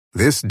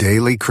This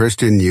daily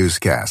Christian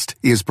newscast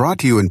is brought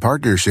to you in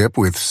partnership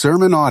with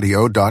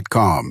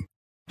SermonAudio.com.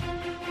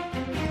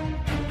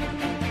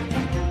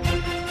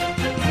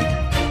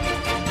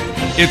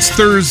 It's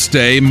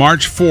Thursday,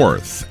 March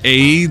 4th,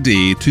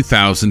 AD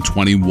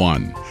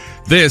 2021.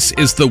 This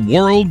is The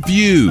World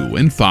View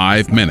in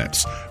 5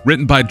 minutes,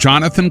 written by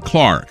Jonathan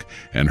Clark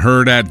and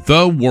heard at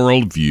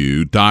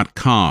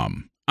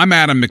theworldview.com. I'm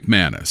Adam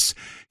McManus.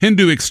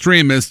 Hindu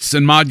extremists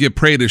in Madhya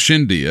Pradesh,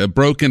 India,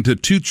 broke into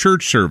 2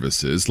 church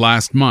services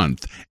last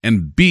month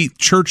and beat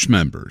church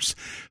members.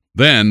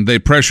 Then they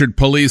pressured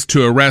police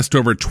to arrest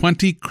over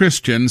 20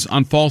 Christians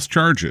on false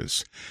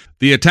charges.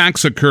 The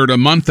attacks occurred a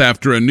month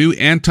after a new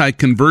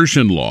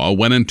anti-conversion law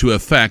went into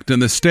effect in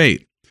the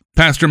state.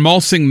 Pastor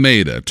Mulsing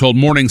Mehta told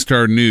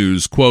Morningstar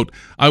News, quote,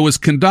 "I was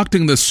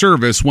conducting the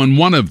service when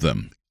one of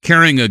them,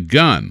 carrying a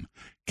gun,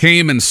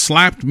 came and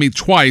slapped me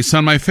twice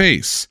on my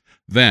face.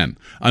 Then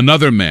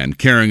another man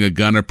carrying a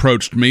gun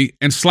approached me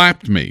and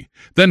slapped me.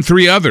 Then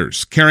 3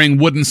 others carrying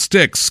wooden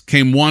sticks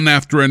came one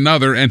after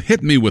another and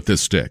hit me with the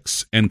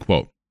sticks," end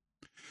quote.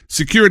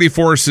 Security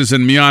forces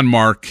in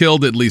Myanmar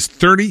killed at least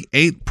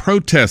 38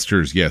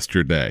 protesters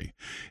yesterday.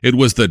 It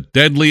was the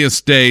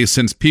deadliest day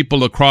since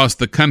people across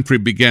the country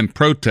began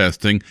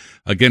protesting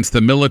against the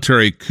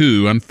military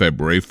coup on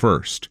February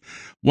 1st.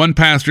 One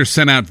pastor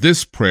sent out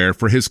this prayer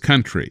for his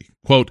country,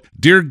 quote,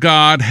 "Dear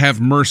God,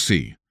 have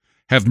mercy.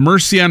 Have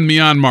mercy on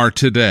Myanmar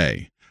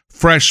today.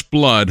 Fresh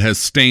blood has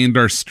stained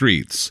our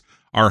streets.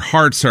 Our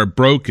hearts are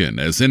broken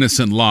as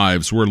innocent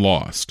lives were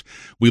lost.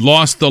 We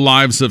lost the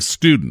lives of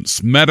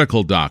students,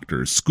 medical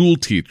doctors, school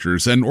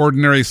teachers, and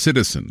ordinary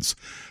citizens.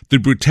 The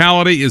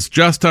brutality is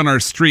just on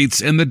our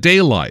streets in the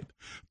daylight.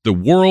 The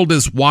world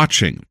is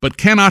watching, but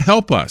cannot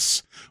help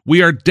us.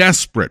 We are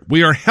desperate.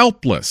 We are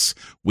helpless.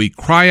 We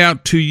cry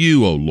out to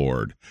you, O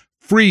Lord.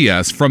 Free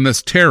us from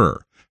this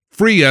terror.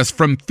 Free us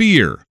from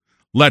fear.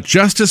 Let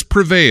justice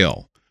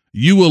prevail.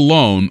 You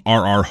alone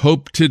are our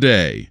hope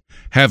today.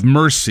 Have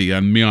mercy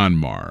on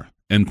Myanmar,"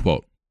 end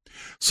quote.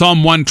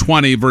 Psalm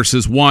 120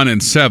 verses 1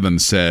 and 7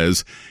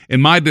 says, "In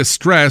my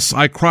distress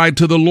I cried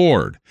to the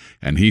Lord,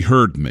 and he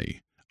heard me.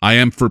 I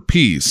am for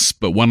peace,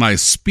 but when I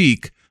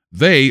speak,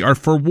 they are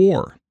for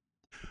war."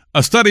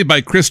 A study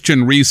by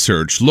Christian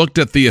Research looked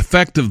at the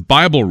effect of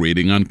Bible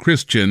reading on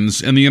Christians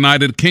in the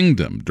United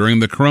Kingdom during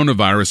the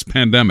coronavirus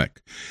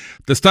pandemic.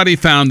 The study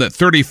found that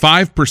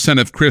 35%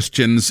 of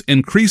Christians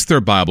increased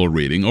their Bible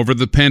reading over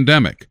the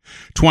pandemic.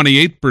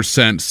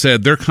 28%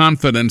 said their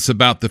confidence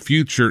about the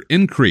future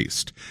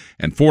increased,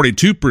 and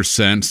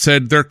 42%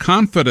 said their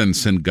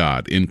confidence in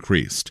God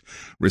increased.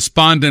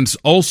 Respondents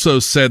also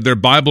said their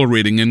Bible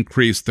reading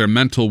increased their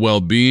mental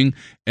well-being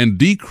and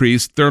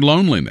decreased their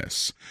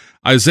loneliness.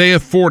 Isaiah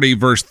 40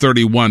 verse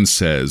 31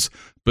 says,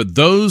 "But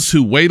those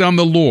who wait on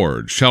the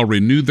Lord shall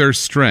renew their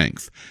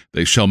strength.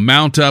 They shall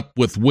mount up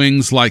with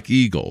wings like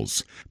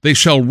eagles. They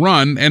shall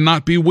run and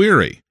not be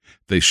weary.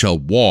 They shall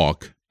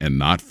walk and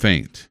not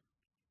faint."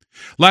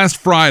 Last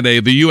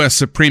Friday, the U.S.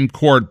 Supreme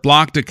Court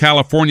blocked a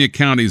California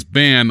county's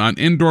ban on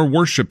indoor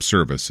worship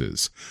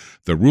services.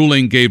 The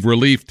ruling gave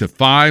relief to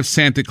 5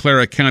 Santa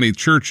Clara County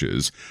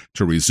churches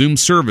to resume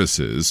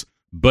services,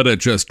 but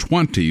at just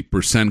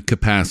 20%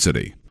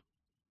 capacity.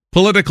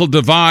 Political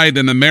divide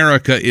in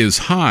America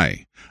is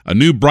high. A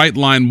new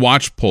Brightline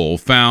Watch poll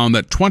found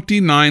that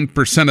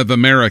 29% of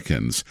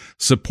Americans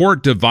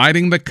support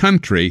dividing the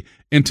country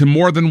into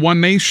more than one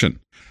nation.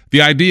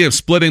 The idea of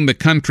splitting the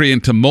country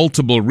into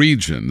multiple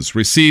regions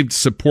received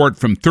support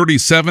from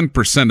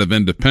 37% of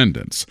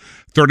independents,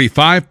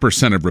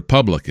 35% of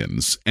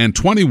Republicans, and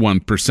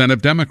 21%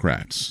 of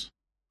Democrats.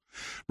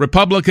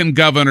 Republican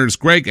Governors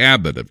Greg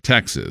Abbott of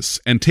Texas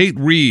and Tate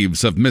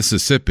Reeves of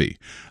Mississippi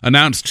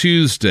announced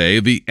Tuesday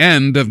the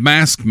end of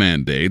mask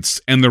mandates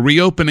and the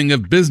reopening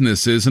of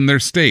businesses in their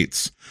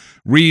states.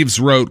 Reeves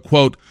wrote,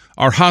 quote,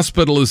 "Our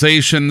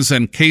hospitalizations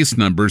and case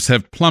numbers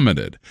have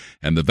plummeted,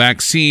 and the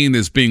vaccine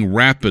is being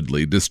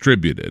rapidly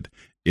distributed.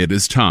 It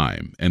is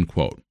time," end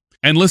quote.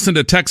 And listen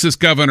to Texas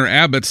Governor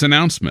Abbott's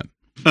announcement.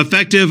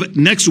 Effective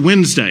next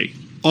Wednesday,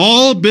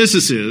 all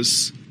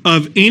businesses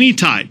of any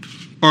type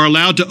are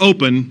allowed to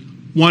open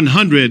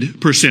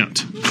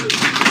 100%.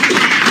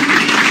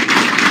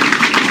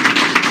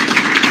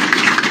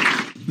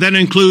 That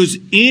includes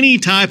any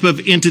type of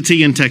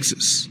entity in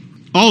Texas.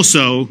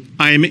 Also,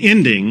 I am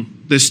ending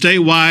the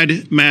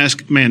statewide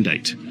mask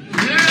mandate.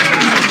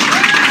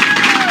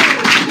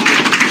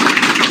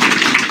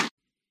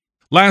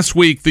 Last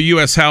week, the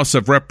U.S. House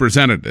of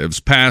Representatives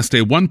passed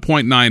a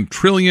 $1.9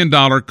 trillion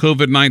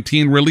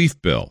COVID-19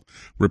 relief bill,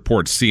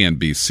 reports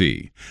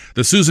CNBC.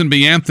 The Susan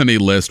B. Anthony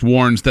list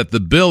warns that the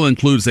bill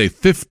includes a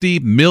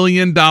 $50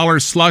 million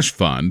slush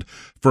fund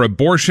for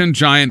abortion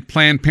giant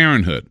Planned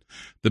Parenthood.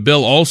 The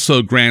bill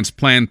also grants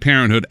Planned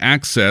Parenthood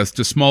access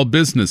to small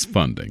business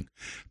funding.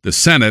 The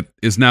Senate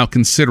is now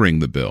considering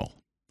the bill.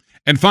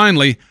 And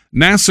finally,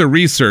 NASA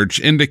research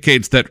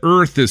indicates that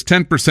Earth is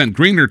 10%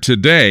 greener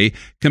today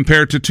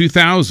compared to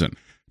 2000.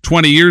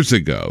 20 years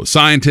ago,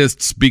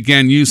 scientists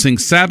began using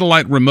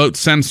satellite remote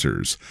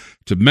sensors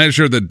to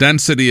measure the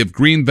density of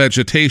green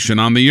vegetation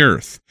on the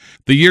earth.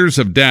 The years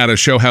of data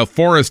show how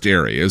forest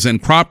areas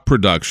and crop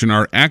production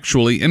are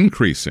actually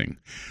increasing.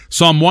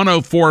 Psalm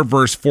 104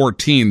 verse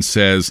 14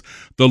 says,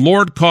 "The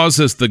Lord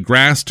causes the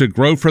grass to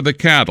grow for the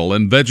cattle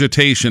and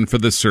vegetation for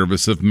the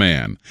service of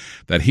man,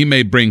 that he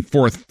may bring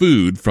forth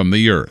food from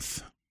the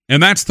earth."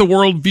 And that's the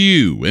World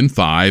View in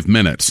 5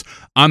 minutes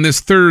on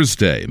this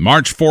Thursday,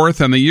 March 4th,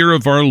 and the year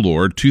of our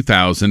Lord,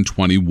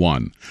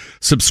 2021.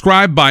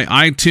 Subscribe by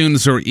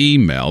iTunes or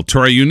email to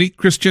our unique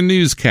Christian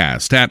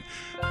newscast at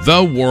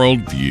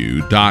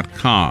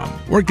theworldview.com,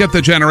 or get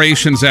the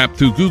Generations app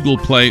through Google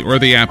Play or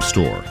the App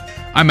Store.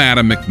 I'm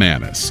Adam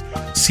McManus.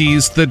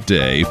 Seize the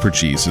day for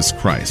Jesus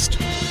Christ.